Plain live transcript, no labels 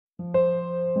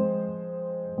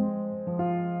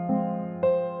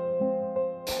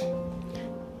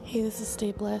Hey, this is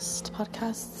Stay Blessed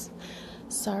Podcasts.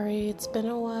 Sorry, it's been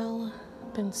a while.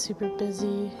 Been super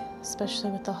busy, especially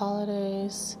with the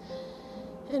holidays,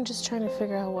 and just trying to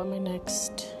figure out what my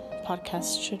next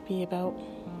podcast should be about.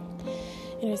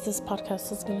 Anyways, this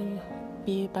podcast is going to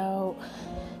be about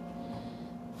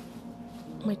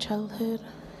my childhood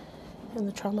and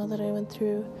the trauma that I went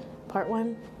through, part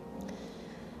one.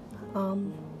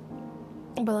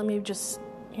 But let me just,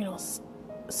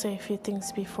 say a few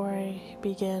things before I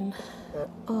begin.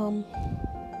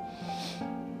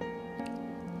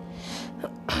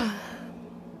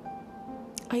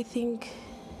 I think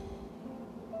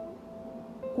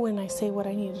when I say what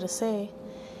I needed to say,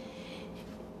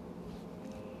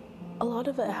 a lot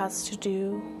of it has to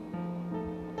do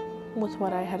with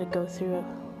what I had to go through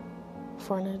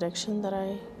for an addiction that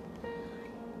I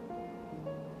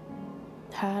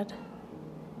had.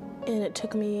 And it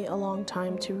took me a long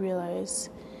time to realize,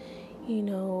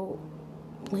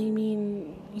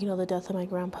 blaming, the death of my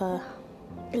grandpa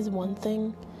is one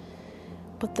thing,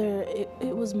 but it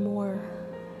was more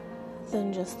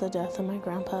than just the death of my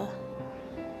grandpa.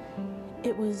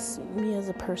 It was me as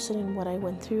a person and what I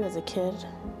went through as a kid,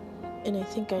 and I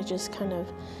think I just kind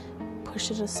of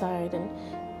pushed it aside and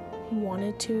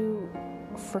wanted to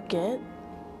forget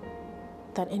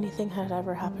that anything had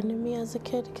ever happened to me as a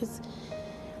kid, because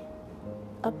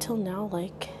up till now,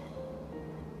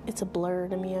 it's a blur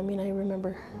to me. I mean, I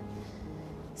remember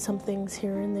some things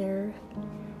here and there,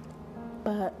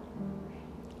 but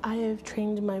I have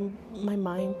trained my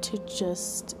mind to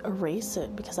just erase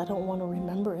it because I don't want to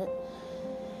remember it.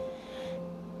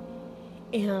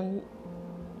 And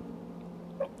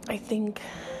I think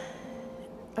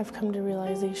I've come to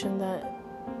realization that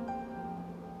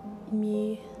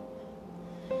me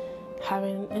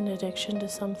having an addiction to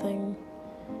something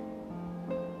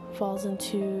falls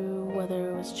into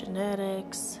whether it was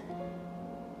genetics,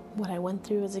 what I went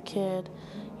through as a kid,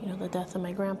 the death of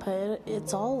my grandpa.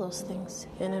 It's all those things,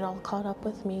 and it all caught up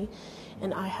with me,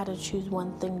 and I had to choose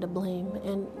one thing to blame.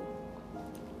 And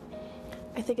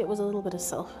I think it was a little bit of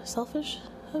selfish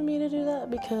of me to do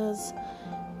that, because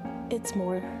it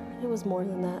was more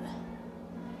than that.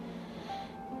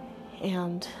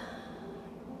 And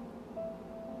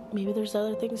maybe there's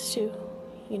other things too,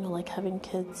 like having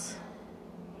kids.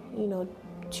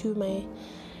 To my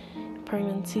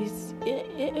pregnancies,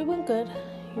 it went good.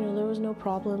 There was no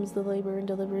problems. The labor and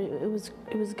delivery, it was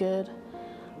good.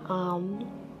 My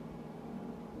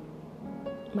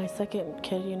second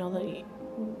kid,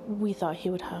 we thought he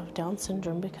would have Down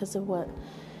syndrome because of what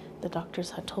the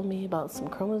doctors had told me about some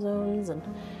chromosomes,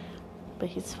 but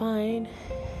he's fine.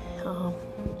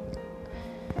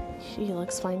 He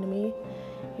looks fine to me,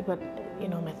 but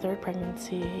my third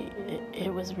pregnancy,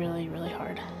 it was really, really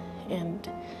hard. And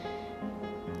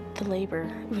the labor,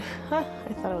 I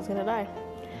thought I was going to die.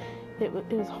 It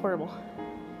was horrible.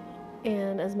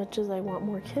 And as much as I want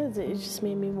more kids, it just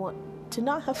made me want to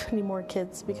not have any more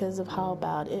kids because of how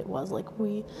bad it was.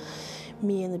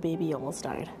 Me and the baby almost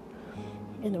died.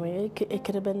 Anyway, it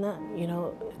could have been that,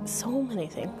 so many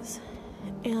things.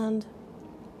 And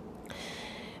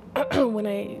when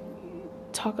I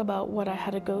talk about what I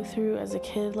had to go through as a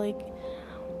kid,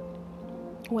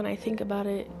 when I think about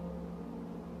it,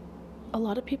 a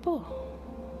lot of people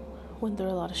went through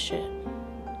a lot of shit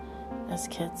as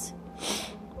kids,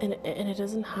 and it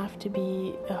doesn't have to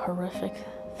be a horrific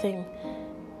thing.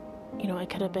 It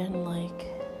could have been my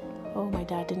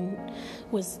dad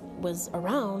was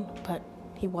around, but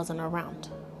he wasn't around,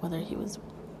 whether he was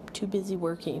too busy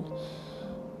working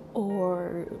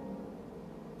or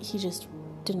he just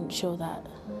didn't show that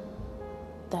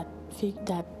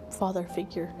father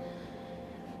figure,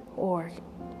 or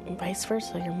vice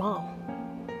versa, your mom,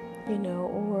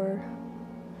 or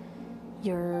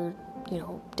your,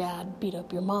 dad beat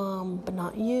up your mom, but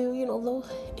not you,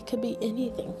 it could be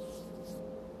anything.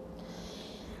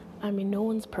 I mean, no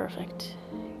one's perfect.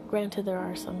 Granted, there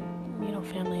are some,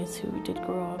 families who did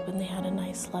grow up and they had a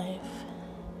nice life,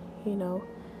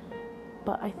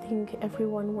 but I think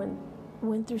everyone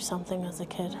went through something as a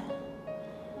kid.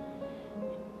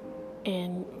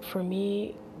 And for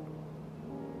me,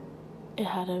 it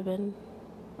had to have been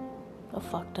a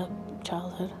fucked up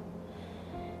childhood.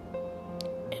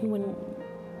 And when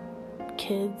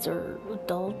kids or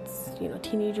adults,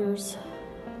 teenagers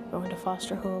go into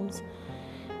foster homes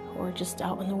or just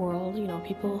out in the world,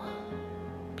 people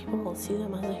don't see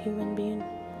them as a human being.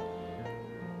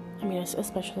 I mean,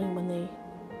 especially when they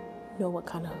know what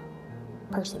kind of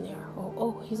person they are.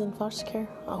 Oh, he's in foster care?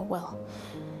 Oh, well,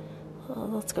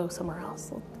 let's go somewhere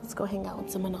else. Let's go hang out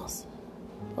with someone else.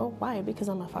 Oh, why? Because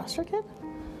I'm a foster kid?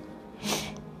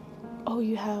 oh,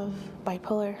 you have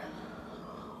bipolar.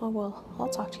 Oh, well, I'll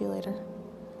talk to you later.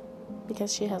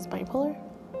 Because she has bipolar.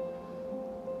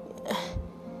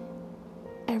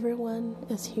 Everyone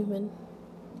is human,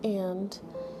 and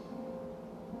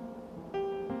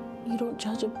you don't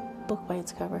judge a book by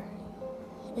its cover.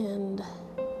 And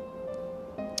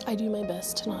I do my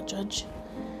best to not judge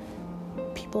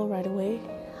people right away.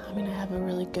 I mean, I have a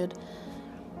really good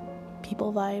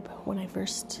people vibe when I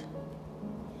first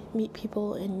meet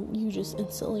people, and you just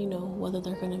instantly know whether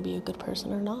they're going to be a good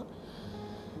person or not.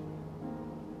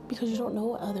 Because you don't know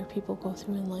what other people go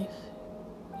through in life.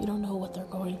 You don't know what they're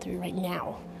going through right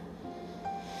now.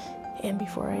 And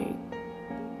before I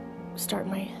start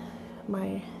my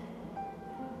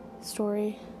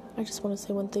story, I just want to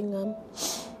say one thing.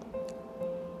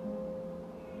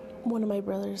 One of my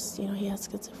brothers, he has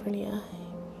schizophrenia,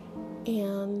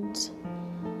 and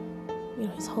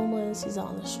he's homeless. He's out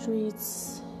on the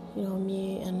streets.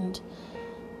 Me and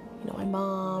my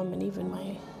mom and even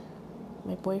my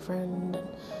boyfriend.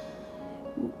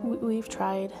 We've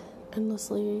tried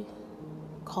endlessly,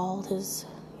 called his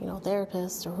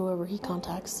therapist or whoever he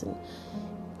contacts, and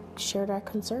shared our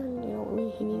concern.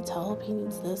 He needs help, he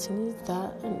needs this, he needs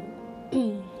that,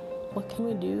 and what can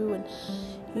we do?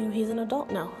 And he's an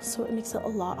adult now, so it makes it a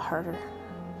lot harder,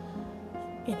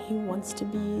 and he wants to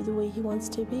be the way he wants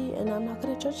to be, and I'm not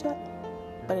going to judge that,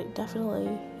 but it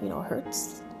definitely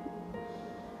hurts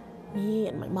me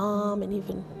and my mom and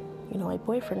even my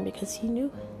boyfriend, because he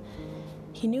knew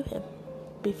him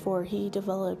before he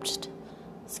developed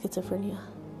schizophrenia.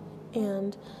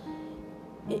 And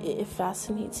it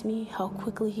fascinates me how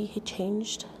quickly he had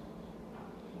changed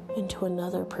into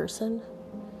another person.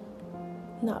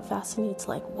 Not fascinates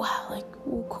like, wow, like,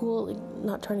 ooh, cool, like,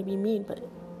 not trying to be mean, but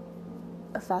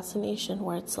a fascination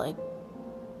where it's like,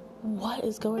 what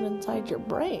is going inside your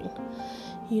brain?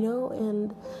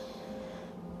 And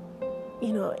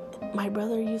my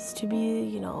brother used to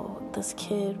be, this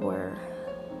kid where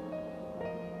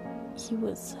he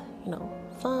was,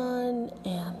 fun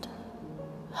and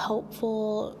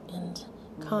helpful and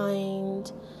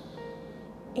kind,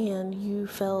 and you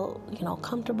felt,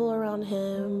 comfortable around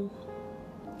him,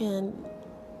 and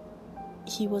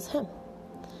he was him.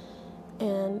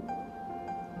 And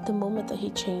the moment that he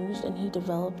changed and he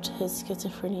developed his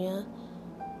schizophrenia,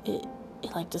 it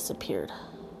like disappeared.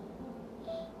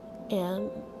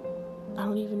 And I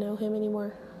don't even know him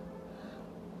anymore.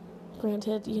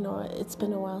 Granted, it's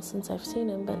been a while since I've seen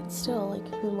him, but still, like,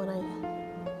 even when I,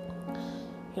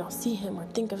 see him or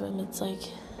think of him, it's like,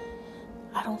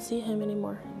 I don't see him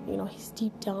anymore. He's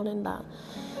deep down in that.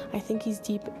 I think he's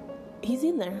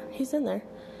in there.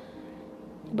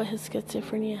 But his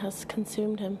schizophrenia has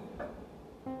consumed him.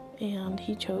 And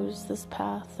he chose this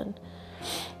path, and,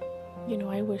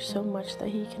 I wish so much that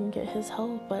he can get his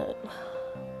help, but,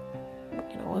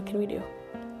 what can we do?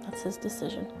 That's his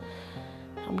decision.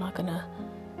 I'm not gonna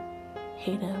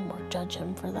hate him or judge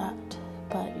him for that,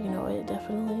 but, it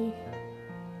definitely,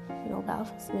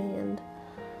 baffles me. And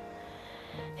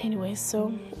anyways,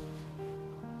 so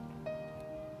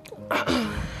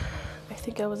I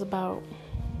think I was about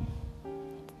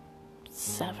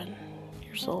 7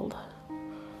 years old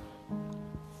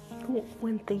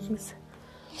when things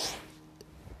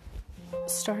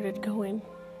started going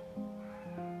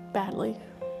badly.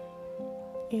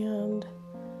 And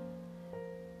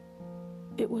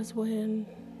it was when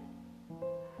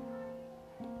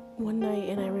one night,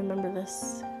 and I remember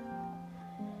this,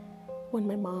 when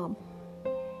my mom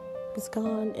was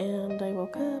gone, and I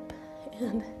woke up,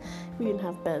 and we didn't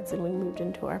have beds, and we moved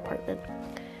into our apartment,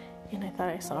 and I thought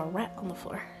I saw a rat on the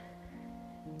floor.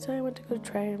 So I went to go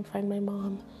try and find my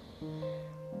mom,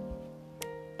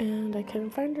 and I couldn't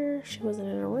find her. She wasn't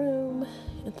in her room.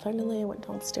 And finally I went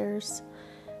downstairs,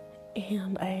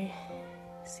 and I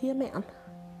see a man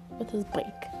with his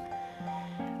bike,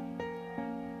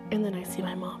 and then I see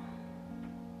my mom.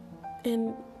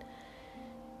 And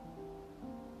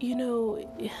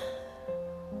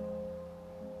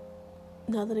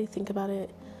now that I think about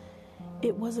it,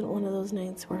 it wasn't one of those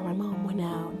nights where my mom went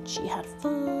out and she had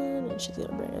fun and she's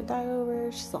gonna bring a guy over,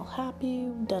 she's all happy,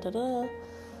 da-da-da.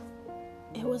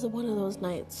 It was one of those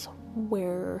nights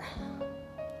where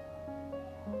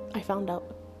I found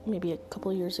out maybe a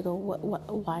couple of years ago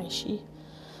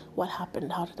what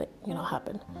happened, how did it,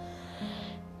 happen.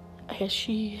 I guess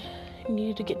she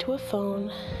needed to get to a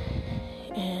phone,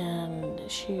 and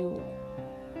she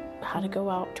had to go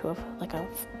out to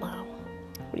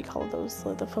what do you call those,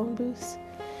 like the phone booths.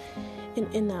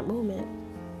 And in that moment,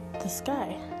 this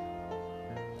guy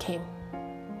came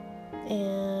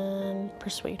and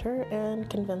persuaded her and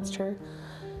convinced her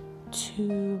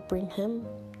to bring him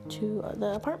to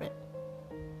the apartment.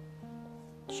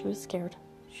 She was scared.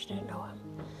 She didn't know him.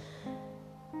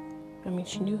 I mean,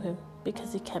 she knew him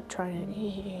because he kept trying.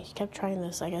 He kept trying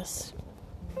this, I guess,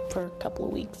 for a couple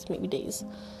of weeks, maybe days,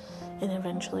 and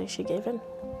eventually she gave in.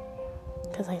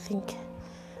 Because I think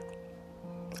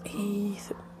he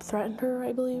threatened her,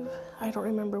 I believe. I don't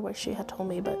remember what she had told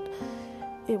me, but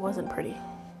it wasn't pretty.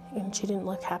 And she didn't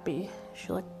look happy.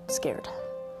 She looked scared.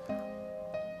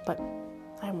 But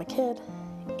I'm a kid,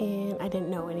 and I didn't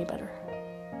know any better.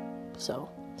 So,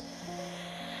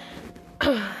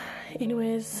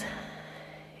 anyways,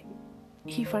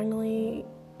 he finally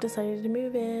decided to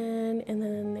move in, and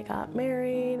then they got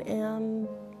married, and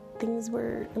things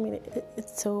were, I mean,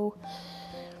 it's so,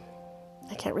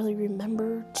 I can't really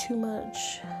remember too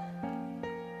much.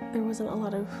 There wasn't a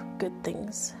lot of good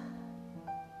things.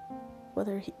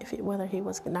 Whether he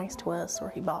was nice to us, or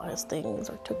he bought us things,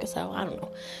 or took us out, I don't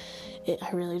know.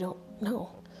 I really don't know.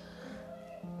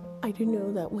 I do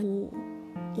know that when,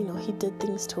 he did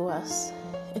things to us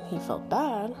and he felt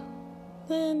bad,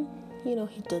 then,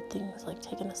 he did things like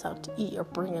taking us out to eat or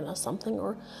bringing us something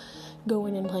or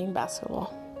going and playing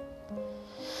basketball.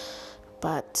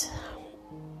 But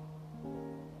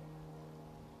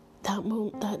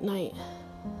that night,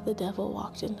 the devil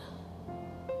walked in.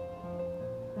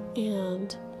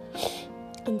 And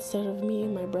instead of me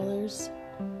and my brothers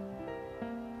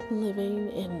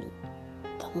living in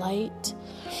the light,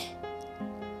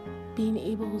 being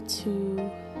able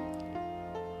to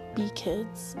be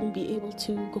kids and be able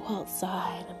to go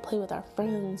outside and play with our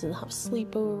friends and have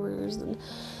sleepovers and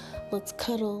let's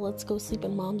cuddle, let's go sleep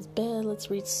in mom's bed, let's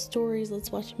read stories,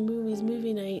 let's watch movies,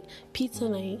 movie night, pizza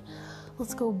night,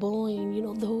 let's go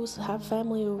bowling, those have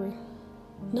family over.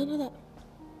 None of that.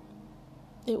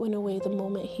 It went away the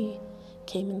moment he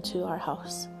came into our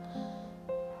house.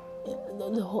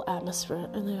 The whole atmosphere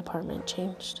in the apartment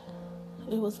changed.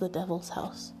 It was the devil's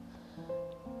house.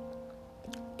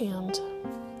 And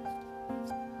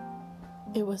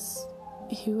he was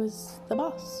the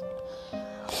boss.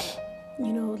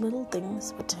 Little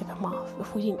things would tick him off.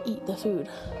 If we didn't eat the food,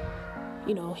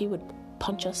 he would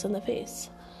punch us in the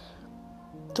face,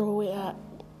 throw it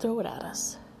at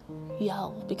us,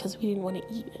 yell because we didn't want to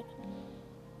eat it.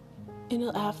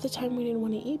 Half the time we didn't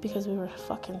want to eat because we were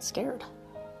fucking scared.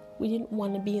 We didn't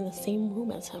want to be in the same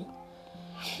room as him.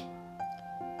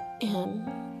 And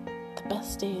the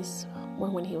best days were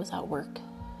when he was at work.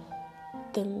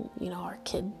 Then,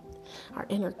 our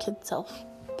inner kid self,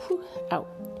 out.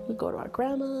 We'd go to our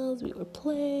grandma's, we would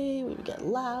play, we would get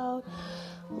loud,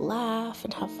 laugh,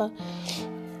 and have fun.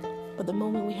 But the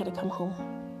moment we had to come home,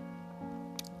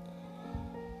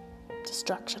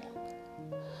 destruction.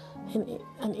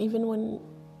 And even when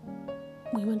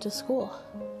we went to school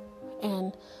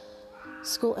and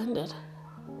school ended,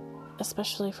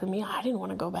 especially for me, I didn't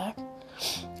want to go back.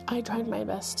 I tried my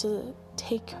best to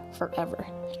take forever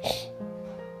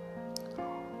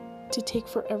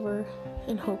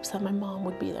in hopes that my mom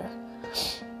would be there.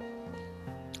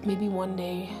 Maybe one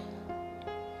day,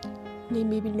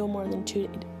 maybe no more than two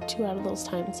out of those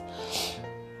times,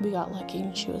 we got lucky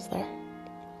and she was there.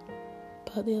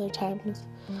 But the other times,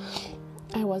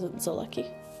 I wasn't so lucky.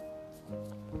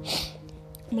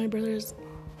 My brothers,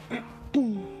 I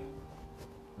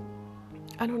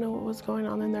don't know what was going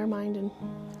on in their mind and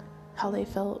how they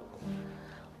felt,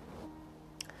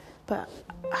 but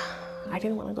I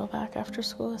didn't want to go back after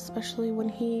school, especially when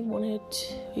he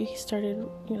started,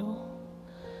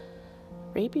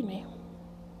 raping me.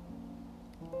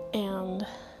 And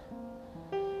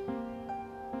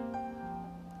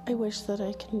I wish that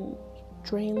I can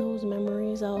drain those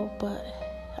memories out, but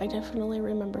I definitely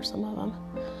remember some of them.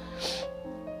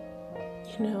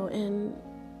 And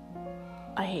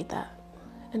I hate that.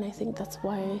 And I think that's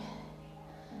why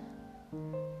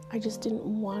I just didn't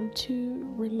want to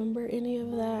remember any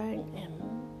of that. And,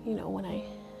 when I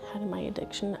had my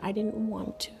addiction, I didn't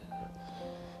want to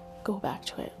go back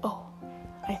to it. Oh,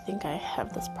 I think I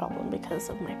have this problem because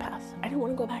of my past. I didn't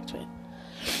want to go back to it.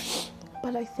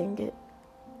 But I think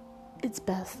it's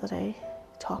best that I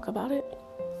talk about it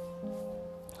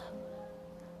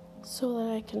so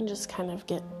that I can just kind of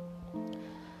get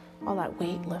all that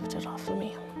weight lifted off of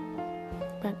me.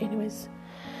 But anyways,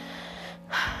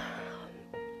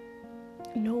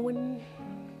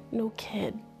 no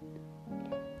kid,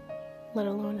 let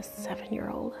alone a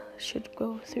 7-year-old, should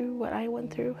go through what I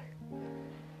went through.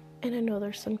 And I know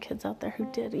there's some kids out there who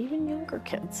did, even younger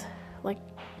kids. Like,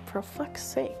 for fuck's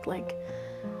sake, like.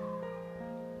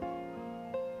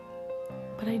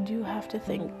 But I do have to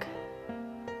thank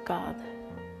God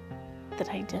that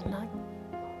I did not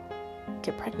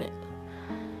get pregnant.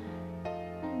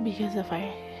 Because if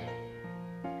I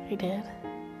I did,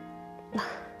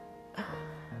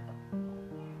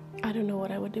 I don't know what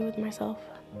I would do with myself.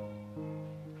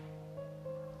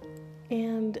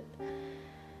 And,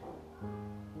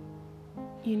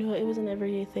 you know, it was an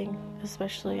everyday thing,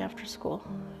 especially after school.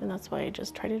 And that's why I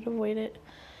just tried to avoid it.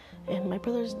 And my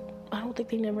brothers, I don't think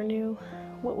they never knew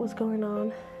what was going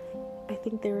on. I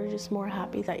think they were just more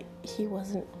happy that he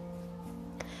wasn't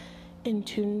in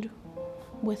tune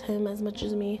with him as much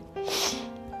as me.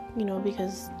 You know,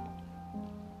 because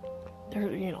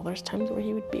there's times where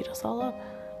he would beat us all up.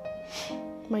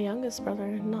 My youngest brother,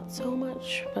 not so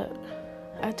much, but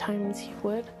at times he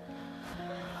would.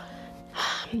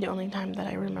 The only time that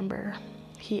I remember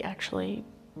he actually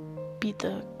beat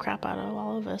the crap out of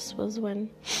all of us was when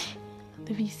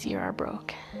the VCR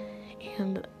broke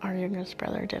and our youngest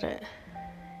brother did it.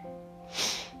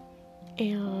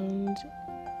 And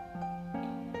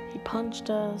he punched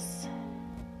us,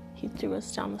 he threw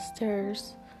us down the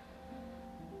stairs,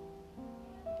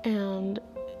 and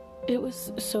it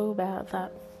was so bad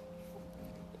that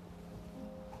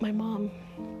my mom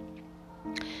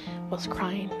was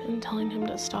crying and telling him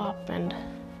to stop, and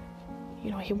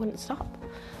he wouldn't stop.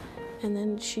 And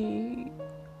then she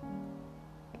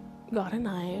got a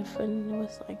knife and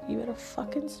was like, "You better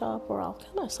fucking stop or I'll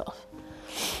kill myself."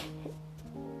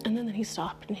 And then he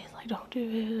stopped and he's like, "Don't do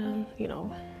it,"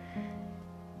 and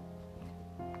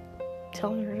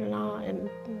telling her to not, and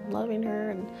loving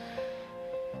her and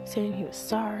saying he was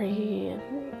sorry,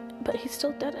 but he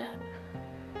still did it,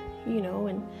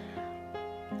 and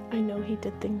I know he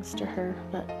did things to her,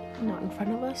 but not in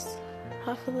front of us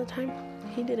half of the time.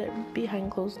 He did it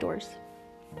behind closed doors.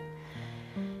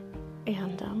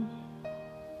 And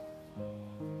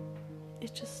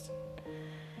it's just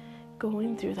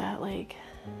going through that, like,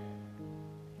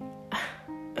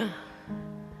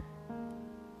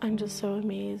 I'm just so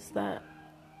amazed that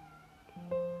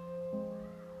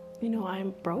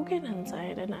I'm broken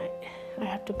inside, and I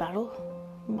have to battle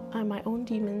my own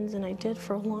demons, and I did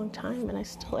for a long time, and I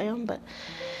still am, but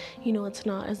it's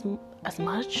not as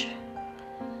much,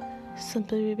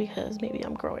 simply because maybe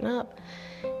I'm growing up,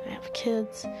 I have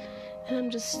kids, and I'm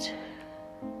just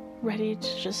ready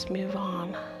to just move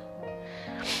on.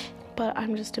 But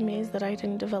I'm just amazed that I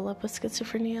didn't develop a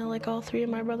schizophrenia like all three of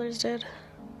my brothers did.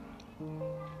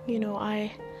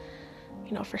 I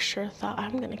for sure thought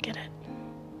I'm gonna get it,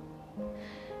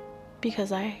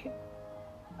 because I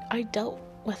dealt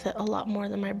with it a lot more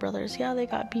than my brothers. Yeah, they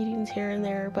got beatings here and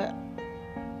there, but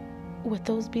with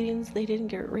those beatings, they didn't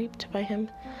get raped by him.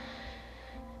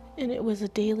 And it was a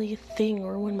daily thing,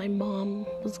 or when my mom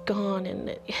was gone,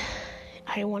 and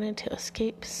I wanted to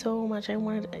escape so much. I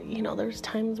wanted, there's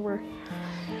times where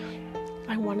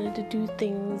I wanted to do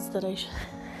things that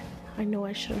I know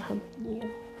I shouldn't have.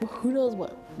 Who knows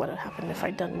what had happened if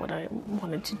I'd done what I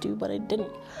wanted to do, but I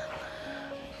didn't.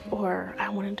 Or I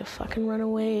wanted to fucking run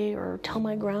away, or tell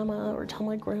my grandma, or tell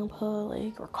my grandpa,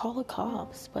 or call the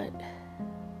cops, but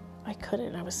I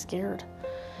couldn't. I was scared.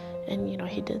 And,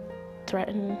 he did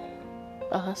threaten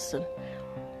us, and,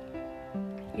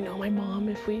 my mom,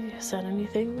 if we said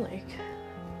anything,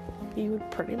 he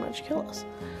would pretty much kill us.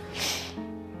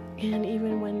 And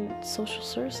even when social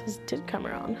services did come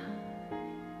around,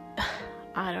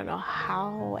 I don't know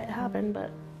how it happened,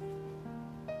 but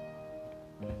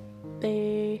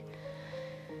they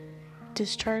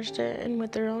discharged it and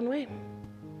went their own way.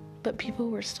 But people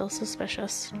were still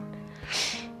suspicious.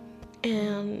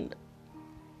 And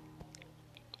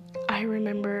I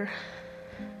remember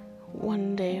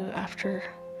one day after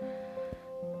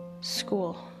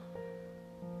school,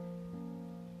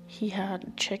 he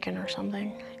had chicken or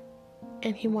something,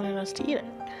 and he wanted us to eat it.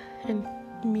 And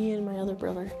me and my other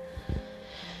brother,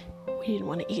 we didn't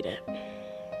want to eat it.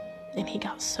 And he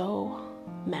got so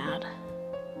mad.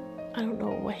 I don't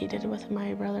know what he did with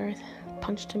my brother. I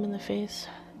punched him in the face.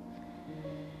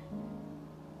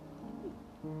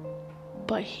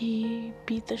 But he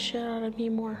beat the shit out of me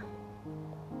more.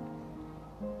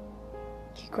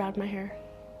 He grabbed my hair,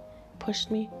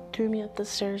 pushed me, threw me up the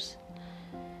stairs,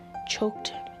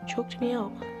 choked me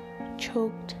out.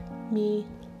 Choked me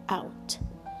out.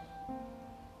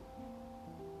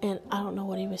 And I don't know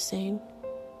what he was saying.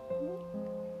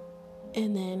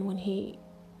 And then when he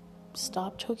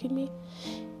stopped choking me,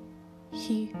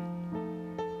 he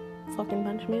fucking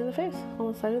punched me in the face,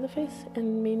 on the side of the face,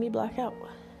 and made me black out.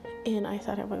 And I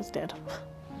thought I was dead.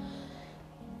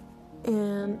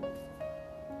 And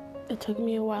it took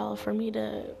me a while for me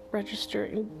to register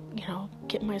and,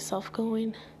 get myself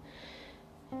going.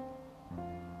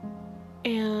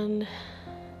 And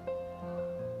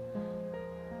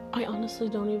I honestly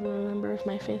don't even remember if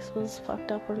my face was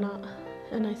fucked up or not.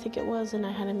 and I think it was, and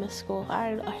I had to miss school.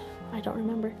 I don't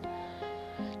remember.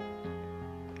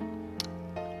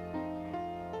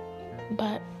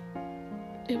 But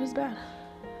it was bad.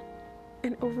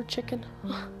 And over chicken.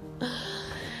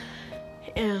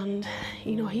 And,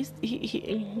 you know, he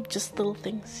just little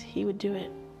things. He would do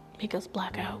it, make us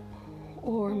black out,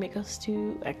 or make us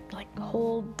do, like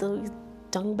hold those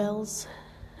dumbbells,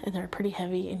 and they're pretty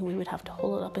heavy, and we would have to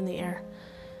hold it up in the air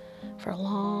for a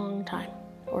long time.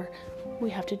 Or we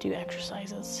have to do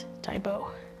exercises, Taebo.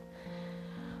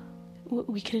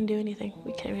 We couldn't do anything.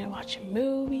 We couldn't even watch a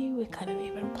movie. We couldn't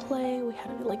even play. We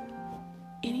had to, like,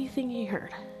 anything he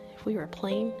heard. If we were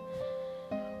playing,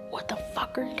 what the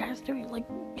fuck are you guys doing? Like,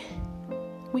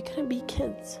 we couldn't be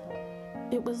kids.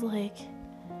 It was like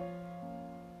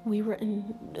we were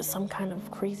in some kind of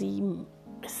crazy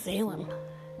asylum.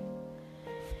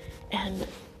 And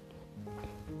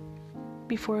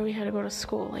before we had to go to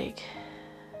school, like,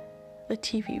 the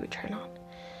TV would turn on.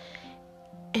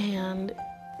 And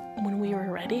when we were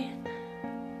ready,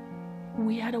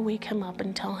 we had to wake him up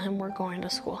and tell him we're going to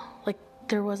school. Like,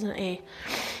 there wasn't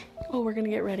we're gonna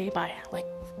get ready, bye. Like,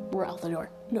 we're out the door.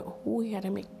 No, we had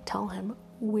to tell him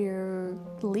we're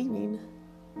leaving.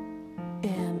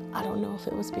 And I don't know if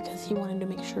it was because he wanted to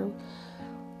make sure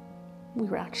we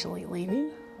were actually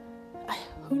leaving.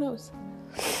 Who knows?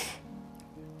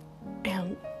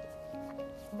 And,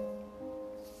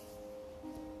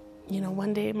 you know,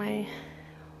 one day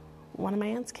one of my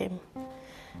aunts came,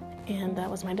 and that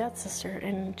was my dad's sister,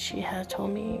 and she had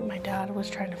told me my dad was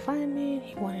trying to find me, and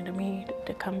he wanted me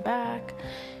to come back,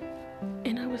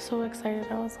 and I was so excited.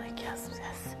 I was like, yes,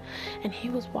 and he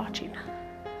was watching,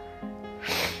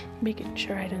 making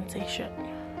sure I didn't say shit.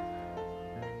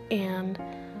 And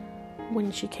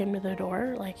when she came to the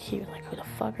door, like, he was like, who the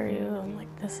fuck are you? And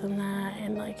like this and that,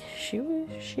 and like she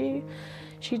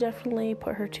definitely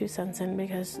put her 2 cents in,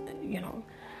 because, you know,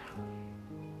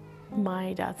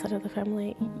 my dad's side of the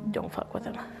family, don't fuck with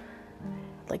him.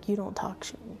 Like, you don't talk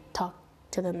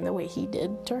to them the way he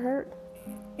did to her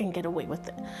and get away with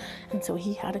it. And so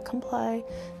he had to comply,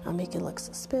 make it look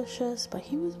suspicious, but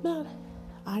he was mad.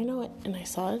 I know it, and I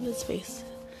saw it in his face.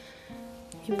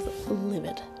 He was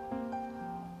livid.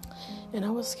 And I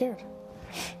was scared.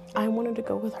 I wanted to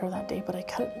go with her that day, but I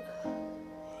couldn't.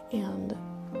 And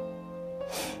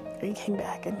he came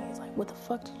back, and he's like, what the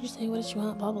fuck did you say? What did you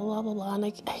want? Blah, blah, blah, blah, blah. And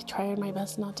I tried my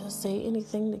best not to say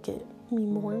anything to get me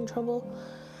more in trouble.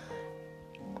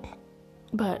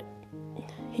 But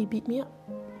he beat me up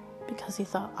because he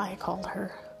thought I called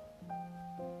her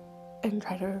and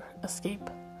tried to escape.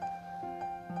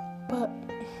 But,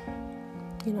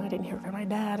 you know, I didn't hear from my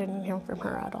dad. I didn't hear from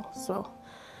her at all. So,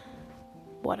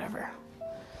 whatever.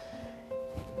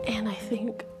 And I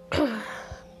think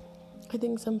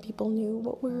some people knew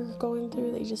what we were going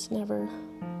through. They just never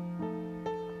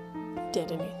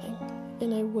did anything.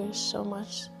 And I wish so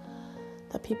much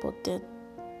that people did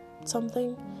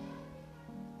something.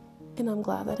 And I'm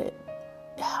glad that it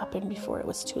happened before it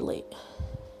was too late.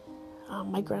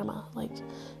 My grandma, like,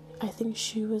 I think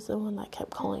she was the one that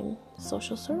kept calling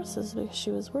social services because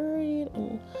she was worried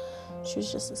and she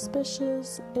was just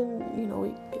suspicious. And, you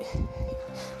know,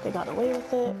 they got away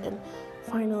with it. And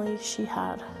finally she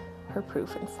had her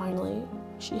proof, and finally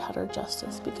she had her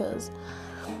justice, because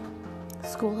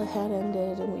school had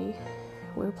ended and we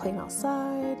were playing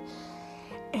outside,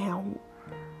 and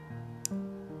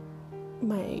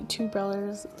my 2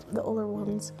 brothers, the older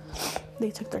ones,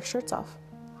 they took their shirts off,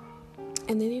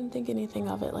 and they didn't think anything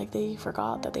of it. Like, they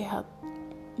forgot that they had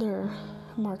their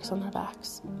marks on their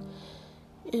backs.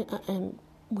 And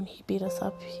when he beat us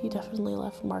up, he definitely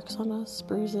left marks on us,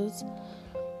 bruises.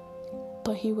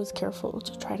 But he was careful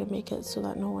to try to make it so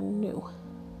that no one knew.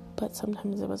 But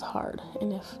sometimes it was hard.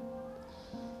 And if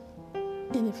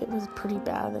it was pretty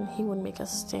bad, then he would make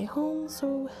us stay home.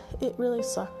 So it really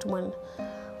sucked when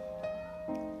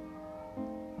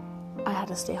I had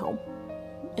to stay home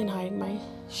and hide my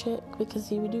shit, because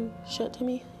he would do shit to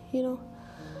me, you know.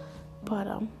 But,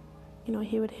 you know,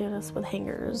 he would hit us with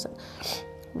hangers,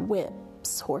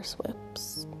 whips, horse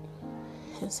whips,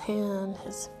 his hand,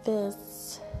 his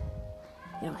fists,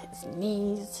 you know, his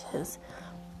knees, his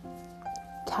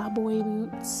cowboy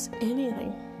boots,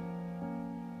 anything.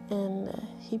 And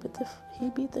he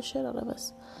beat the shit out of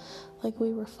us like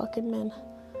we were fucking men.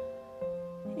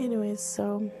 Anyways,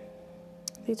 so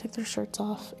they took their shirts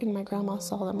off, and my grandma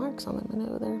saw the marks on them,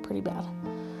 and they were pretty bad.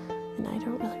 And I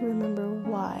don't really remember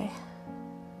why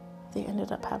they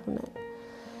ended up having it.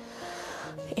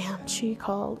 And she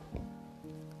called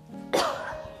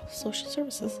social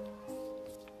services.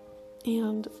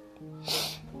 And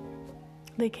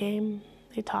they came,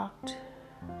 they talked,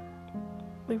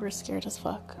 We were scared as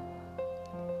fuck.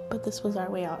 But this was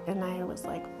our way out, and I was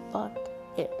like, fuck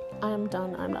it. I'm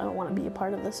done. I don't want to be a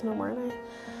part of this no more. And I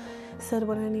said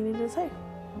what I needed to say.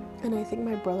 And I think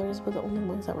my brothers were the only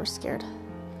ones that were scared.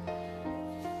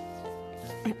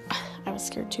 And I was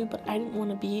scared too, but I didn't want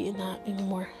to be in that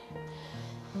anymore.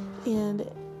 And,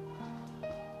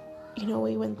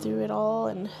 we went through it all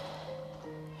and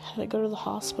had to go to the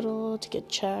hospital to get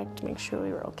checked, make sure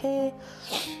we were okay.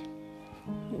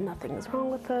 Nothing was wrong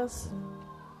with us.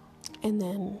 And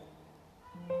then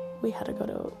we had to go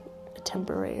to a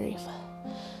temporary,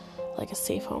 like a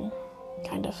safe home,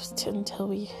 kind of, until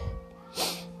we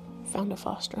found a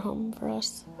foster home for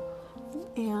us.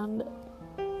 And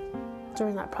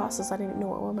during that process, I didn't know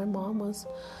what my mom was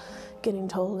getting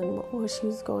told and what she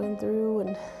was going through.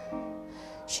 And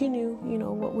she knew,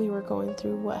 what we were going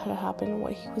through, what had happened,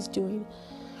 what he was doing.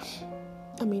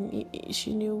 I mean,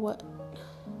 she knew what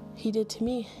he did to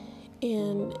me.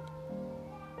 And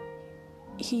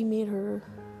he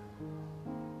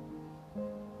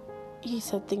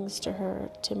said things to her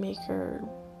to make her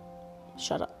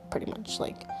shut up, pretty much.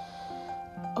 Like,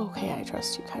 okay, I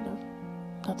trust you, kind of.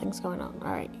 Nothing's going on.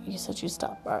 All right, you said you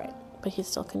stopped. All right. But he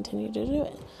still continued to do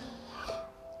it.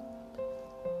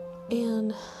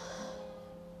 And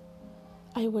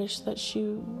I wish that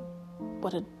she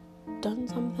would have done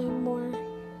something more.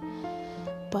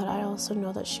 But I also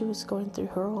know that she was going through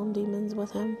her own demons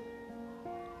with him.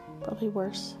 Probably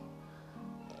worse.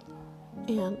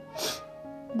 And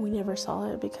we never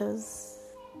saw it because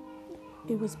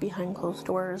it was behind closed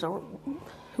doors, or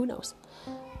who knows.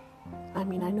 I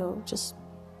mean, I know just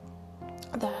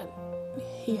that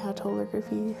he had told her if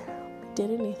he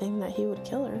did anything that he would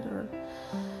kill her,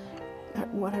 or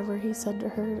whatever he said to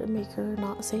her to make her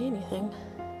not say anything.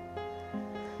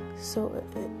 So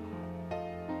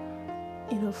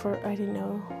I didn't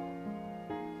know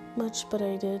much, but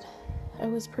I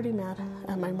was pretty mad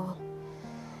at my mom.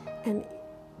 And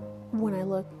when I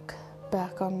look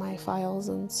back on my files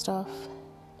and stuff,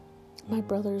 my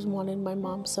brothers wanted my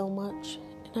mom so much,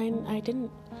 and I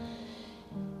didn't.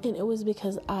 And it was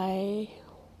because I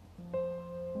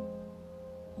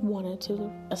wanted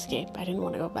to escape. I didn't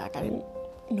want to go back.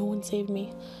 No one saved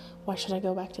me. Why should I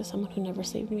go back to someone who never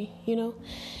saved me, And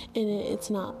it's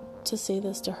not to say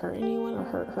this to hurt anyone or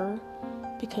hurt her,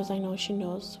 because I know she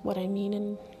knows what I mean,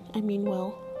 and I mean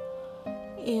well.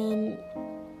 And,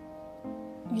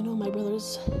 my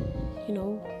brothers,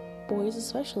 boys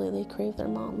especially, they crave their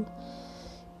mom.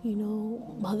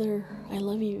 Mother, I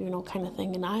love you, kind of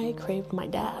thing. And I craved my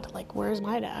dad. Like, where's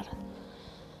my dad?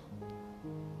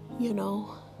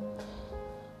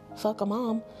 Fuck a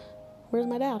mom. Where's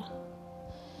my dad?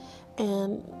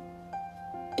 And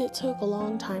it took a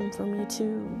long time for me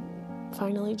to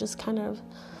finally just kind of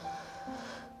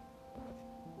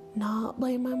not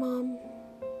blame my mom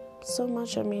so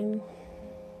much. I mean,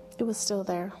 it was still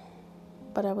there,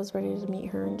 but I was ready to meet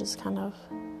her and just kind of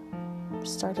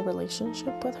start a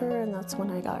relationship with her, and that's when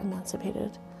I got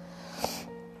emancipated.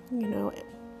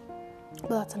 But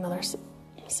that's another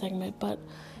segment. But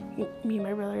me and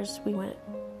my brothers, we went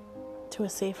to a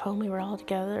safe home. We were all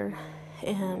together,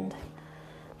 and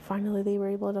finally they were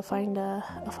able to find a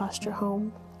foster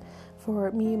home for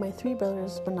me and my 3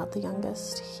 brothers, but not the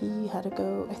youngest. He had to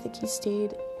go, I think he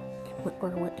stayed,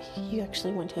 he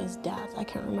actually went to his dad's, I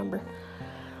can't remember.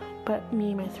 But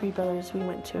me and my 3 brothers, we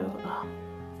went to,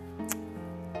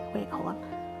 wait, hold on,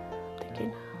 I'm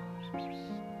thinking.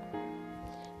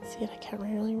 See, I can't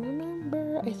really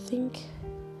remember. I think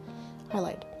I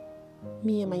lied.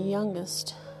 Me and my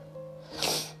youngest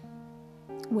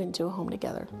went to a home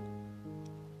together.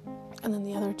 And then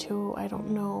the other 2, I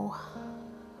don't know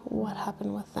what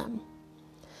happened with them.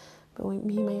 But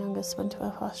me and my youngest went to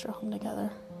a foster home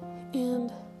together.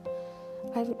 And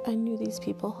I knew these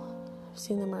people. I've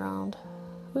seen them around.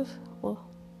 Well,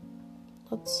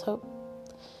 let's hope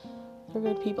they're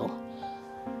good people.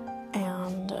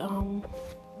 And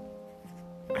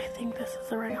I think this is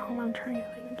the right home. I'm trying to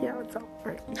think. Yeah, it's all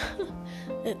right.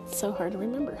 It's so hard to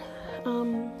remember.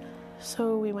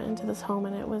 So we went into this home,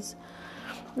 and it was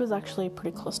actually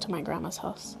pretty close to my grandma's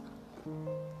house.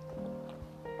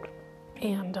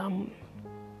 And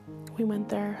we went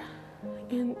there,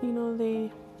 and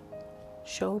they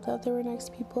showed that they were nice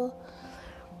people.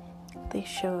 They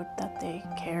showed that they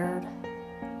cared.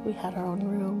 We had our own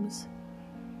rooms.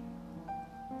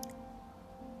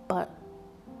 But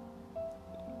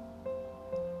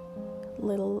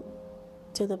little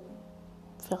did the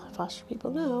foster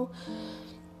people know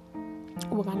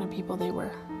what kind of people they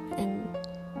were, and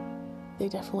they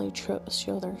definitely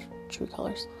show their true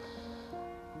colors.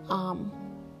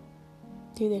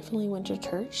 They definitely went to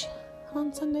church.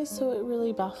 on Sunday, so it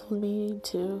really baffled me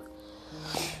to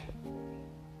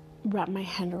wrap my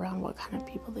hand around what kind of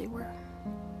people they were.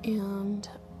 And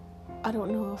I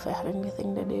don't know if it had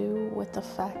anything to do with the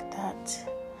fact that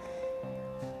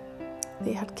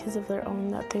they had kids of their own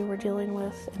that they were dealing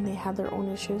with and they had their own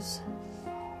issues,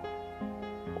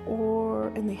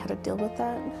 and they had to deal with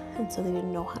that, and so they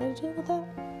didn't know how to deal with that,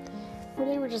 or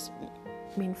they were just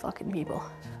mean fucking people.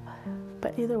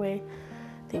 But either way,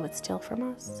 they would steal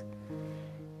from us.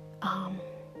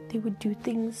 They would do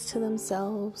things to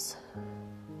themselves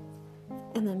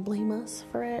and then blame us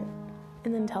for it,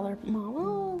 and then tell our mom,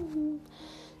 oh,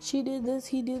 she did this,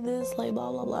 he did this, like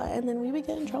blah blah blah, and then we would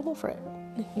get in trouble for it.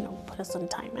 Put us in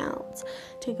timeouts,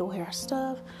 take away our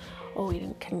stuff. Oh, we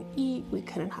couldn't eat, we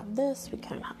couldn't have this, we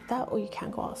couldn't have that, oh, you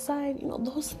can't go outside,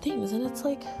 those things. And it's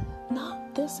like,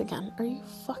 not this again. Are you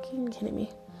fucking kidding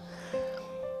me?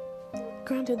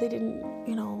 Granted, they didn't,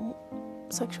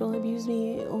 sexually abuse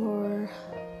me or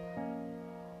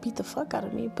beat the fuck out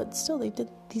of me, but still, they did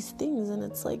these things, and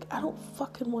it's like, I don't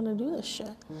fucking want to do this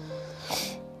shit.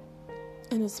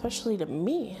 And especially to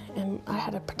me, and I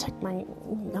had to protect my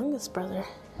youngest brother,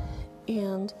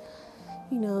 and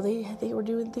they were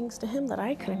doing things to him that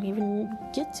I couldn't even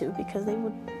get to because they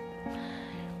would,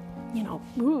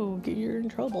 you're in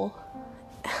trouble.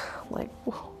 Like,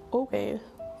 okay,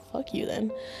 fuck you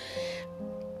then.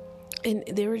 And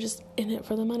they were just in it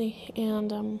for the money.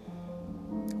 And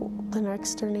the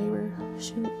next door neighbor,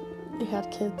 they had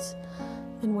kids,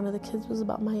 and one of the kids was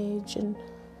about my age, and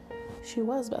she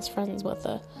was best friends with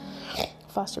the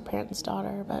foster parent's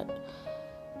daughter. But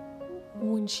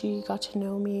when she got to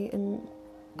know me and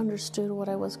understood what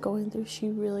I was going through, she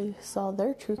really saw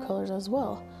their true colors as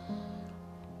well.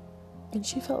 And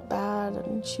she felt bad,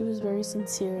 and she was very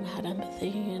sincere and had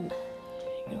empathy. And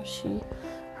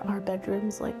our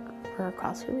bedrooms were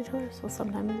across from each other, so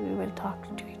sometimes we would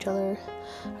talk to each other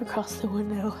across the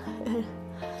window.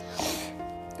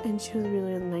 And she was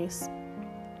really nice.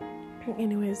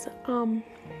 Anyways,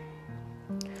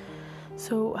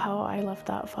 so how I left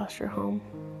that foster home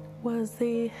was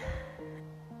they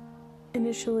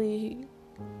initially,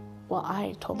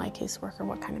 I told my caseworker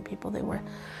what kind of people they were,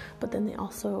 but then they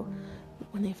also,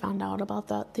 when they found out about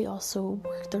that, they also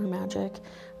worked their magic,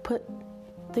 put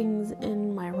things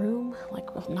in my room,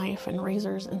 like with knife and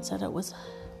razors, and said it was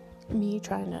me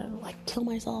trying to kill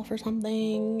myself or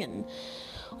something. And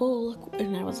look,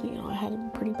 and I was, I had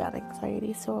a pretty bad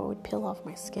anxiety, so I would peel off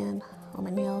my skin on my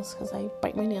nails because I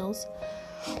bite my nails.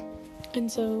 And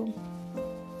so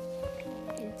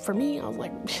for me, I was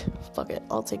like, fuck it,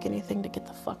 I'll take anything to get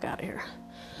the fuck out of here.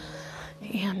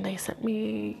 And they sent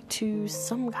me to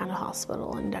some kind of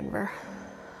hospital in Denver.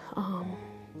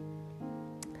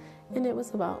 And it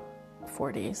was about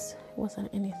 4 days. It wasn't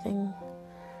anything,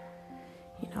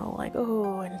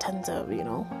 intensive,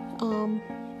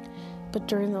 but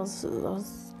during those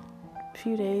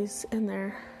few days in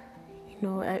there,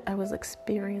 I was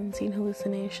experiencing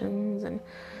hallucinations, and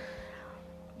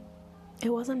it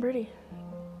wasn't pretty.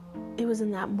 It was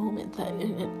in that moment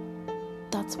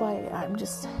that's why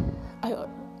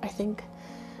I think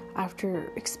after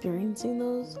experiencing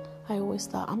those, I always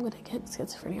thought, I'm going to get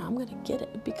schizophrenia. I'm going to get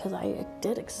it because I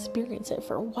did experience it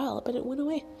for a while, but it went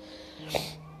away.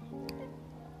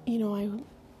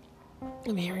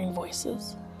 I'm hearing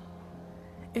voices,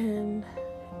 and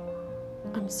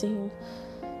I'm seeing,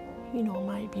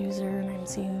 my abuser, and I'm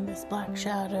seeing this black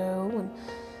shadow, and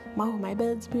my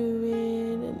bed's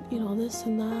moving, and, this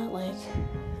and that,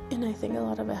 and I think a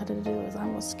lot of it had to do with I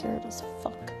was scared as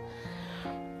fuck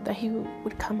that he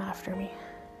would come after me.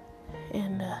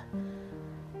 And,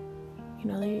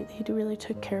 they really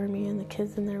took care of me, and the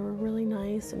kids in there were really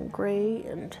nice and great,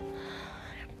 and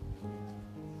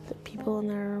the people in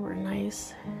there were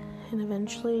nice. And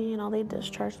eventually, they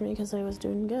discharged me because I was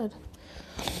doing good.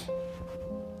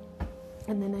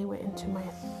 And then I went into my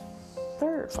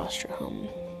third foster home,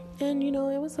 and,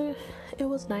 it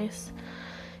was nice.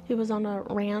 It was on a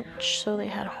ranch, so they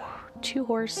had 2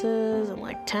 horses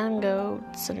and 10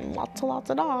 goats and lots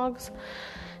of dogs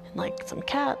and some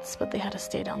cats, but they had to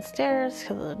stay downstairs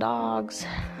because of the dogs.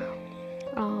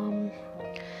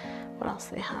 What else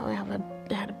did they have?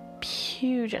 They had a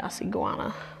huge ass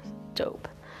iguana. Dope.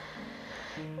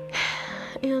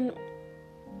 And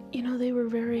they were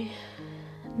very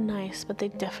nice, but they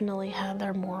definitely had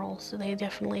their morals. They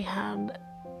definitely had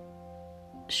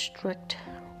strict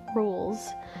rules.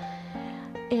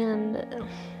 And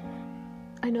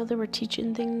I know they were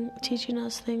teaching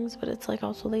us things, but it's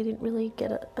also they didn't really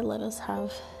let us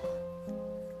have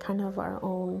kind of our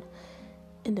own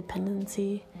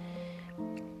independency.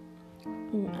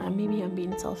 Maybe I'm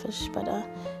being selfish, but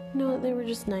No, they were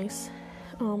just nice.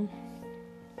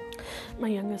 My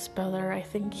youngest brother, I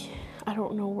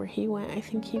don't know where he went. I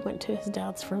think he went to his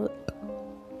dad's for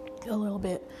a little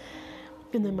bit.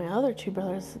 And then my other two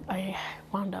brothers, I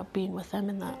wound up being with them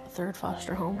in that third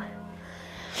foster home.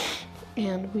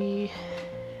 And we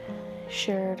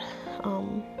shared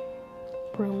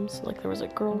rooms. Like, there was a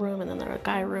girl room and then there was a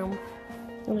guy room.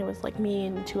 And there was like me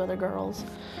and two other girls.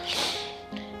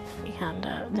 And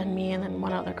then me and then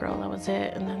one other girl, that was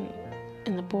it. And then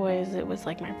in the boys, it was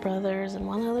like my brothers and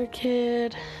one other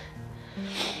kid.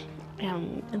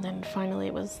 And then finally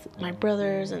it was my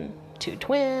brothers and two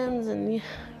twins, and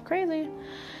crazy.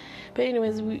 But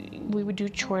anyways, we would do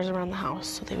chores around the house.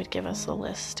 So they would give us a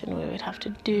list and we would have to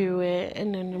do it.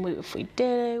 And then if we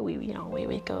did it, we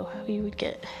would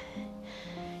get,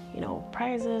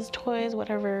 prizes, toys,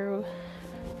 whatever.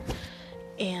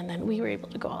 And then we were able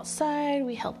to go outside.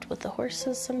 We helped with the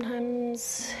horses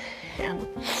sometimes. And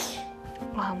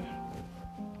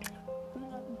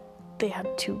they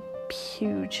had two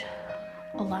huge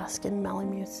Alaskan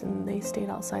Malamutes, and they stayed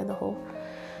outside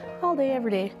all day,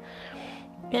 every day.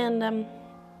 And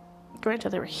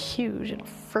granted, they were huge and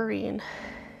furry, and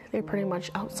they're pretty much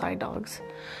outside dogs.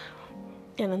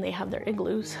 And then they have their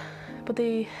igloos. But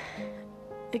they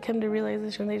come to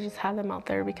realization they just had them out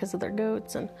there because of their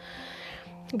goats, and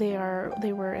they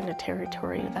were in a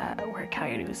territory where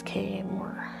coyotes came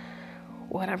or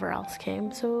whatever else came.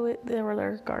 So they were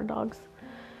their guard dogs.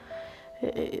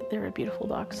 They were beautiful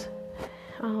dogs.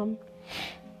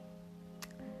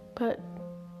 But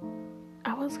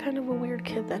I was kind of a weird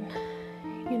kid then.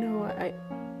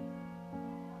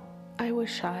 I was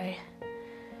shy.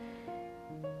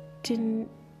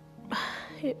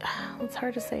 It's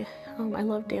hard to say. I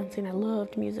loved dancing. I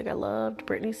loved music. I loved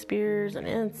Britney Spears and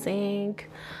NSYNC.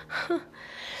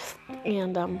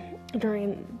 And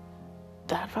during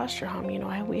that foster home,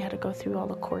 we had to go through all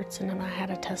the courts, and then I had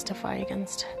to testify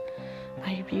against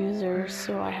my abusers.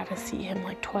 So I had to see him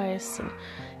like twice, and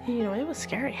it was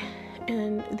scary.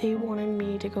 And they wanted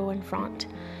me to go in front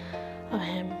of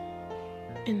him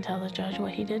and tell the judge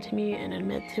what he did to me and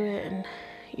admit to it, and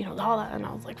all that. And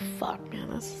I was like, fuck, man,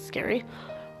 that's scary.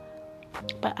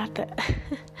 But at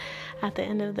the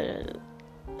end of the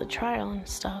trial and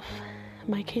stuff,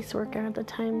 my caseworker at the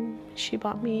time, she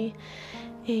bought me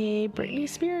a Britney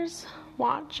Spears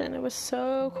watch, and it was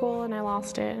so cool, and I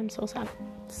lost it. I'm so sad.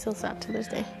 Still sad to this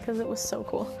day because it was so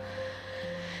cool.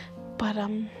 But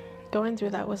going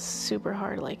through that was super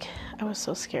hard. Like, I was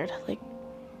so scared, like,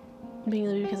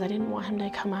 mainly because I didn't want him to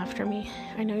come after me.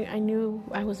 I knew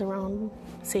I was around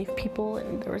safe people,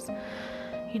 and there was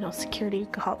security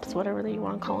cops, whatever that you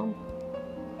want to call them.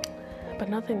 But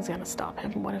nothing's gonna stop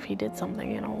him. What if he did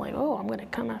something, like, oh, I'm gonna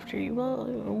come after you? Well,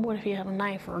 what if he had a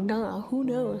knife or a gun? Who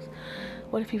knows?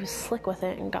 What if he was slick with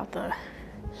it and got the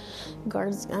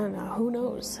guard's gun? Who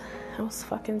knows? I was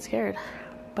fucking scared.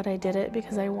 But I did it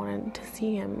because I wanted to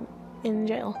see him in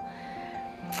jail,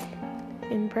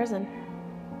 in prison.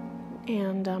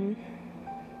 And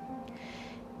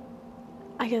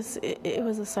I guess it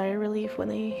was a sigh of relief when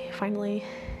they finally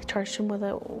charged him with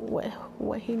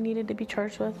what he needed to be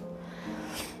charged with.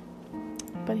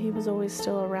 But he was always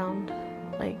still around.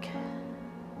 Like,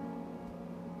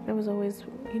 I was always,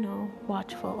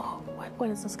 watchful. Oh, what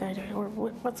is this guy doing? Or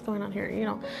what's going on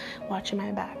here? Watching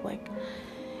my back. Like,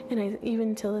 and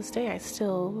even till this day, I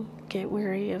still get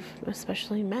weary of,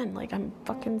 especially men. Like, I'm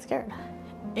fucking scared.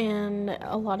 And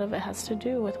a lot of it has to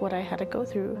do with what I had to go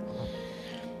through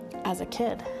as a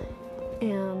kid.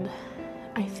 And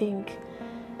I think,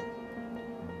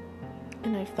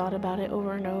 and I've thought about it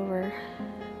over and over,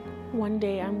 one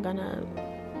day I'm gonna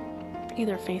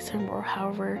either face him or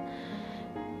however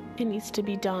it needs to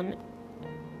be done.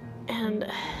 And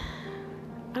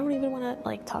I don't even want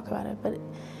to talk about it, but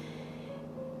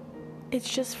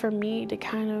it's just for me to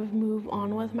kind of move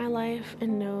on with my life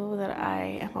and know that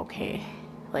I am okay.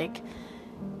 Like,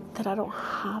 that I don't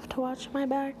have to watch my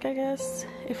back, I guess,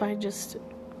 if I just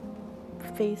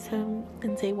face him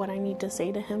and say what I need to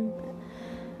say to him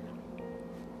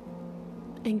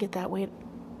and get that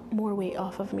more weight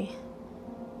off of me.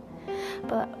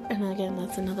 And again,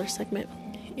 that's another segment.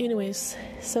 Anyways,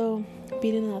 so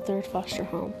being in that third foster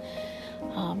home,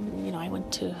 I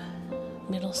went to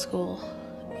middle school,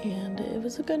 and it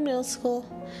was a good middle school.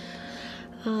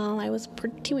 I was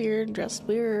pretty weird, dressed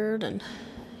weird, and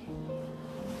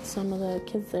some of the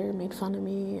kids there made fun of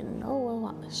me, and, oh,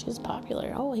 well, she's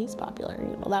popular, oh, he's popular,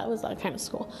 that was that kind of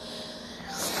school.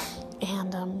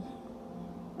 And,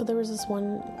 but there was this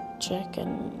one chick,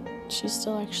 and she's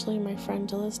still actually my friend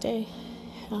to this day.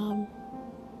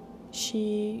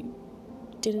 She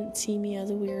didn't see me as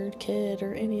a weird kid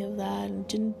or any of that, and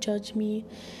didn't judge me.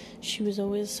 She was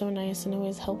always so nice and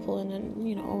always helpful,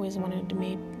 and always wanted to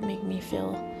make me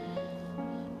feel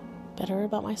better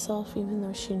about myself, even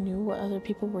though she knew what other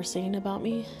people were saying about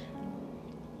me.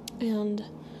 And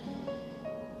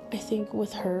I think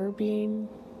with her being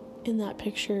in that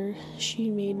picture, she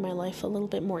made my life a little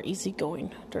bit more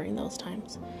easygoing during those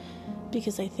times.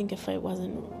 Because I think if it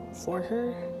wasn't for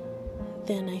her,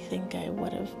 then I think I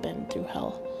would have been through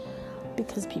hell.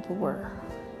 Because people were,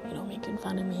 making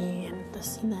fun of me and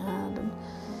this and that.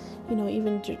 And,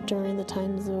 even during the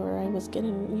times where I was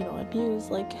getting,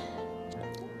 abused, like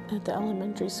at the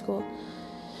elementary school,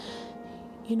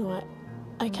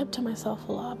 I kept to myself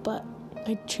a lot, but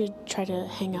I try to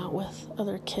hang out with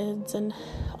other kids. And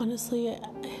honestly,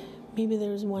 maybe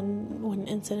there was one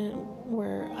incident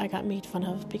where I got made fun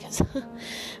of because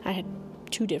I had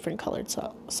 2 different colored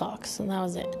socks, and that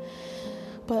was it.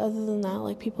 But other than that,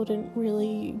 like, people didn't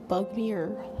really bug me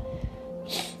or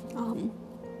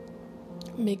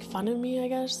make fun of me, I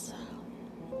guess.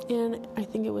 And I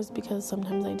think it was because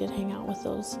sometimes I did hang out with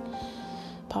those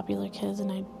popular kids,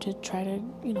 and I did try to,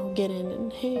 get in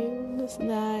and, hey, this and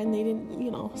that, and they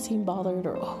didn't, seem bothered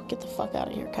or, oh, get the fuck out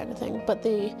of here kind of thing. But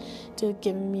they did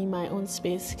give me my own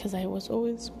space because I was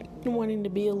always wanting to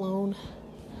be alone.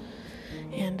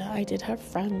 And I did have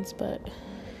friends, but,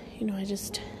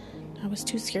 I was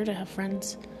too scared to have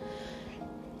friends.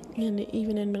 And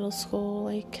even in middle school,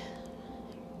 like,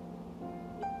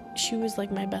 she was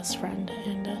like my best friend,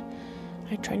 and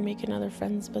I tried making other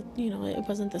friends, but, it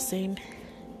wasn't the same,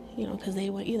 because they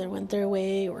either went their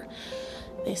way or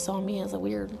they saw me as a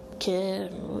weird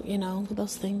kid,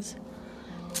 those things.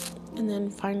 And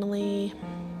then finally,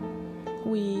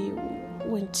 we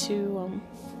went to,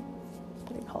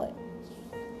 what do you call it?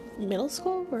 Middle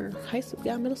school or high school?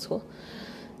 Yeah, middle school.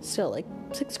 Still, like,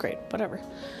 6th grade, whatever.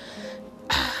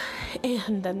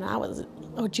 And then that was,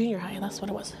 junior high, that's what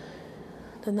it was.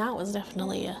 Then that was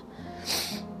definitely,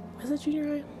 was it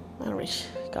junior high? I don't know,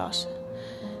 gosh.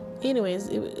 Anyways,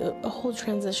 it was a whole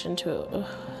transition to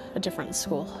a different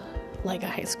school, like a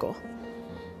high school.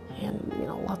 And,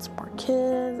 lots more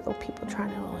kids, or people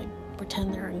trying to, like,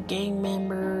 pretend they're gang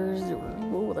members,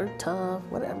 or, they're tough,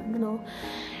 whatever,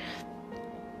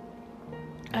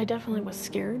 I definitely was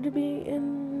scared to be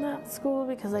in that school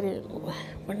because I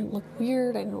wouldn't look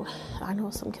weird. I know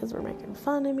some kids were making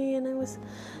fun of me, and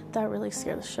that really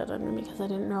scared the shit out of me because I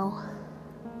didn't know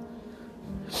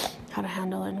how to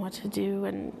handle it and what to do.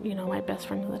 And, my best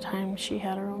friend at the time, she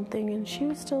had her own thing, and she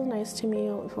was still nice to me,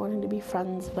 wanting to be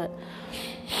friends, but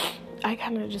I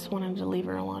kind of just wanted to leave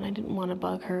her alone. I didn't want to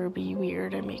bug her, be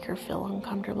weird, and make her feel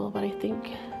uncomfortable, but I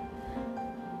think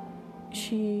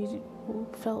she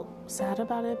felt sad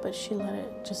about it, but she let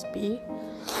it just be.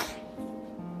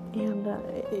 And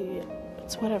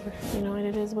it's whatever, and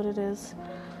it is what it is.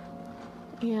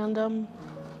 And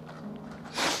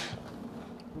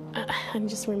I'm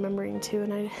just remembering too,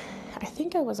 and I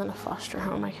think I was in a foster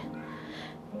home.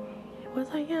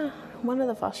 Yeah, one of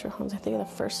the foster homes. I think the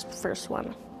first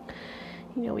one.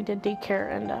 We did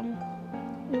daycare, and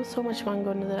it was so much fun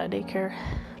going to that daycare,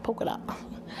 Polka Dot.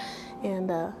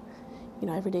 And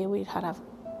every day we'd have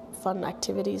fun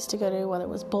activities to go to, whether it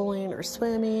was bowling or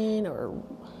swimming or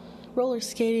roller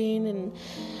skating. And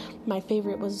my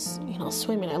favorite was,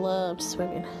 swimming. I loved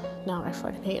swimming. Now I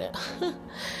fucking hate it.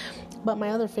 But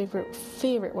my other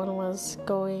favorite one was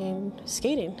going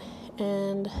skating.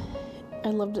 And I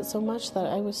loved it so much that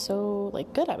I was so,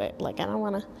 like, good at it. Like, I don't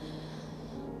want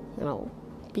to,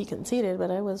 be conceited,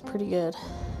 but I was pretty good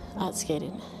at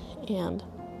skating. And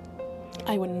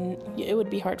it would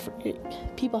be hard for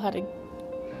people had to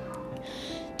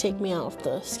take me out of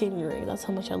the skating rink. That's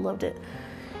how much I loved it.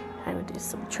 I would do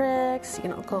some tricks,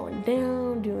 going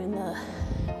down, doing the,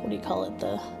 what do you call it,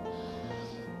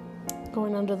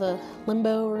 going under the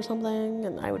limbo or something,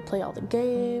 and I would play all the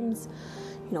games,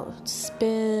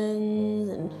 spins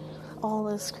and all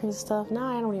this crazy stuff.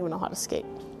 Now I don't even know how to skate,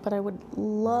 but I would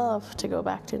love to go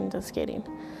back into skating.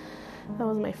 That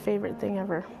was my favorite thing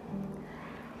ever.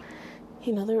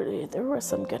 There was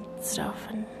some good stuff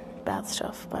and bad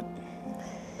stuff, but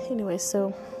anyway,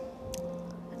 so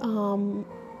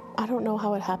I don't know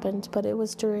how it happened, but it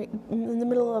was in the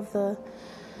middle of the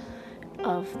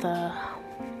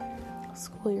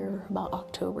school year, about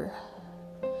October.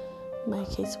 My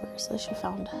caseworker said she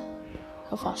found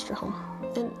a foster home,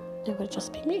 and it would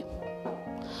just be me.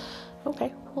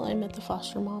 Okay, well, I met the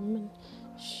foster mom,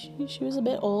 and she was a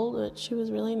bit old, but she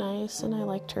was really nice, and I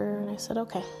liked her, and I said,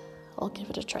 okay, I'll give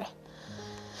it a try.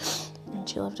 And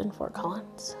she lived in Fort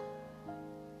Collins.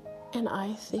 And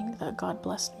I think that God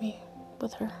blessed me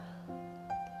with her.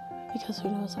 because who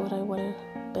knows what I would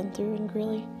have been through in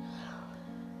Greeley.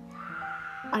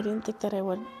 I didn't think that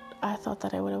I thought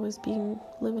that I would always be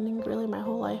living in Greeley my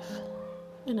whole life,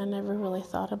 and I never really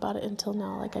thought about it until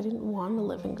now. Like, I didn't want to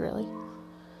live in Greeley.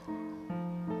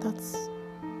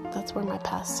 That's where my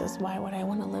past is. Why would I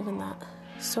want to live in that?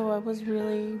 So I was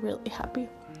really, really happy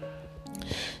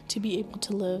to be able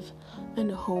to live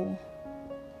in a home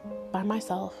by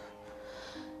myself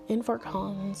in Fort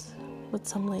Collins with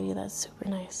some lady that's super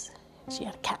nice. She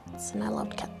had cats, and I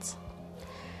loved cats.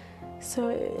 So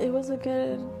it was a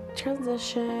good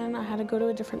transition. I had to go to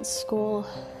a different school.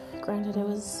 Granted, it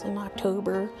was in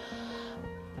October,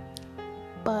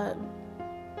 but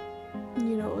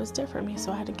it was different for me,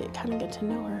 so I had to get to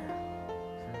know her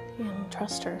and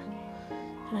trust her.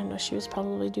 And I know she was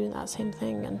probably doing that same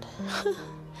thing, and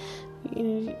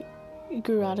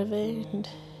grew out of it, and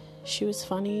she was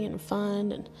funny and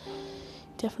fun, and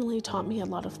definitely taught me a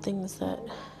lot of things that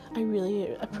I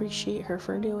really appreciate her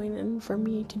for doing, and for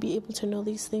me to be able to know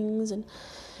these things. And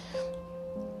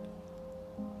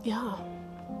yeah,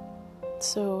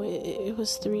 so it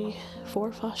was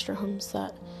 4 foster homes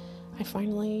that I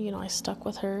finally, I stuck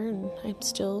with her, and I'm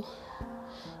still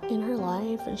in her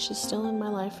life, and she's still in my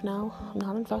life now. I'm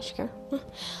not in foster care. I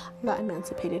got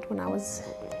emancipated when I was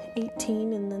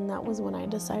 18, and then that was when I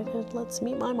decided, let's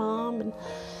meet my mom and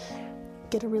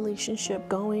get a relationship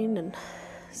going and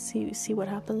see what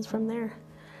happens from there.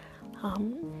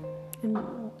 And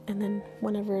then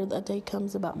whenever the day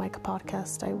comes about my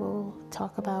podcast, I will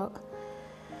talk about,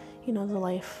 the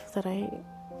life that I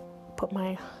put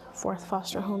my 4th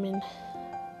foster home in,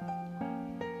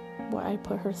 what I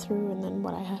put her through, and then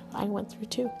what I went through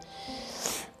too.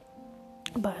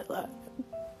 But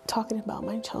talking about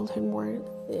my childhood more,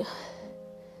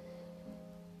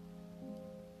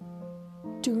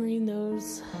 during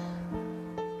those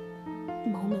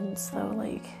moments though,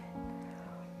 like,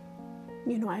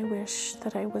 I wish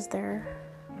that I was there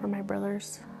for my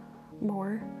brothers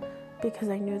more, because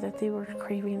I knew that they were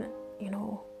craving,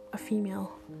 a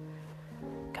female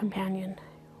companion,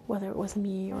 whether it was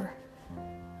me or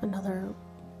another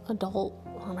adult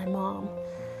or my mom,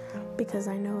 because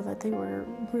I know that they were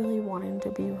really wanting to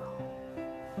be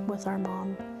with our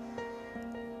mom.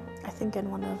 I think in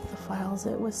one of the files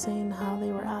it was saying how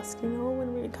they were asking, when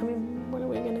are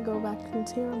we going to go back and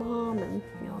see our mom, and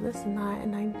this and that,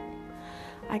 and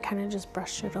I kind of just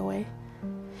brushed it away.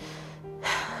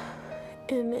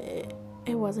 And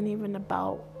it wasn't even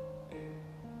about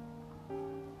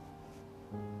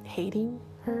hating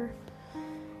her.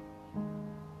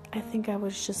 I think I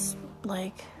was just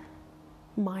like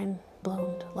mind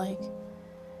blown, like,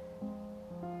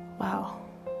 wow,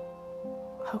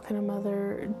 how can a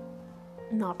mother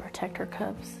not protect her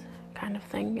cubs, kind of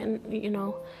thing. And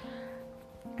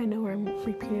I know I'm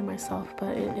repeating myself,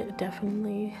 but it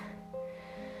definitely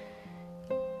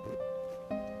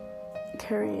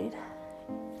carried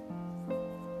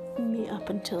me up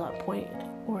until that point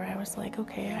where I was like,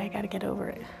 okay, I gotta get over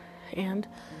it. And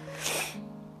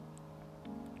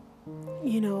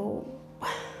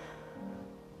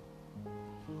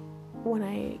when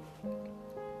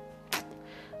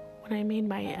I made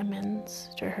my amends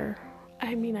to her,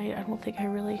 I don't think I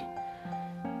really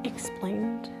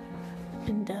explained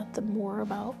in depth more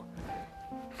about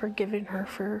forgiving her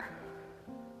for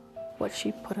what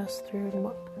she put us through and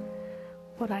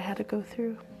what I had to go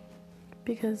through,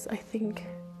 because I think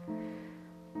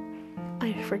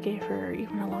I forgave her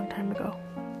even a long time ago.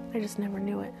 I just never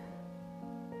knew it.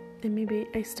 And maybe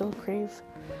I still crave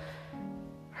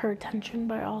her attention,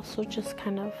 but I also just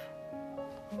kind of,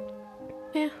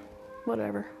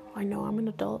 whatever. I know I'm an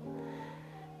adult,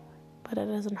 but it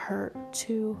doesn't hurt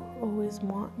to always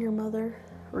want your mother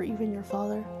or even your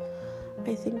father.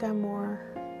 I think I'm more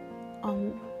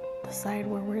on the side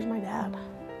where's my dad?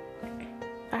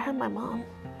 I have my mom.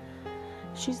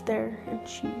 She's there, and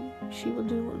she will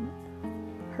do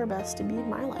her best to be in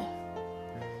my life.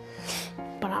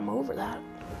 But I'm over that.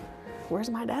 Where's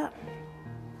my dad?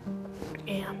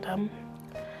 And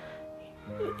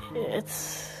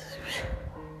it's,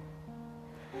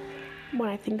 when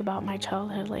I think about my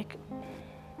childhood, like,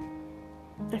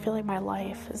 I feel like my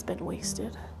life has been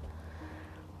wasted.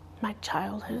 My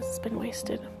childhood has been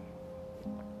wasted.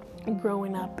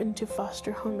 Growing up into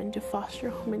foster home, into foster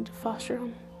home, into foster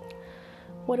home.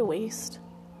 What a waste.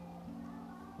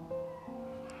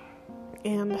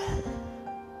 And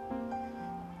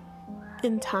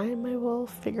in time, I will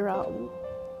figure out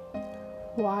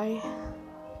why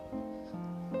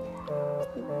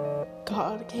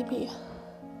God gave me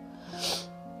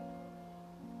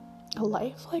a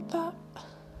life like that.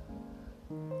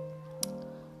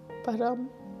 But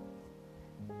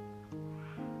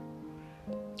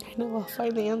I know I'll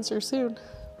find the answer soon.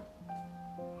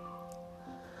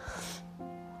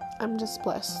 I'm just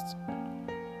blessed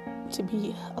to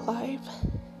be alive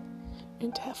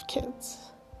and to have kids,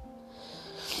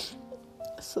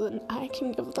 so that I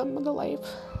can give them the life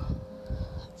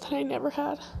that I never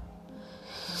had.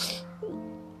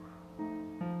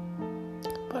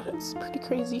 But it's pretty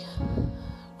crazy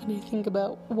when I think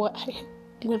about what I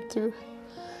went through.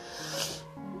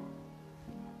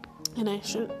 And I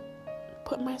shouldn't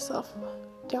put myself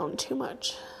down too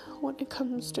much when it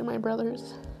comes to my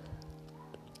brothers.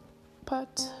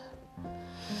 But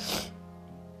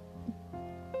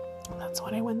that's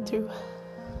what I went through.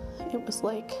 It was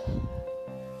like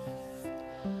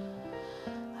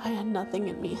I had nothing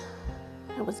in me.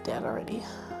 I was dead already.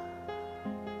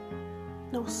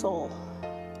 No soul.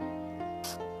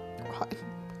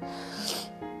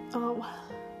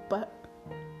 But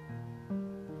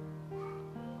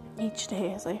each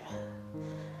day as I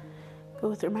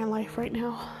go through my life right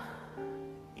now,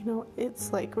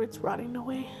 it's like it's rotting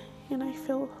away, and I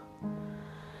feel,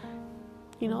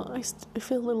 I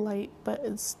feel a little light, but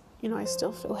it's, I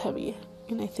still feel heavy,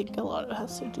 and I think a lot of it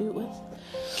has to do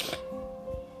with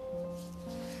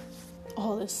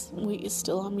all this weight is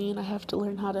still on me, and I have to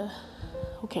learn how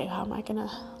am I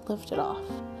gonna lift it off?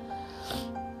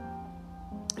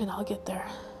 And I'll get there.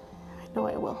 I know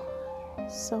I will.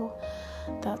 So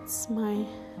that's my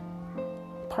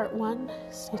part 1.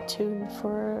 Stay tuned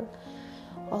for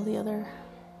all the other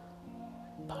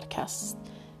podcasts.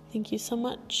 Thank you so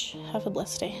much. Have a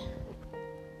blessed day.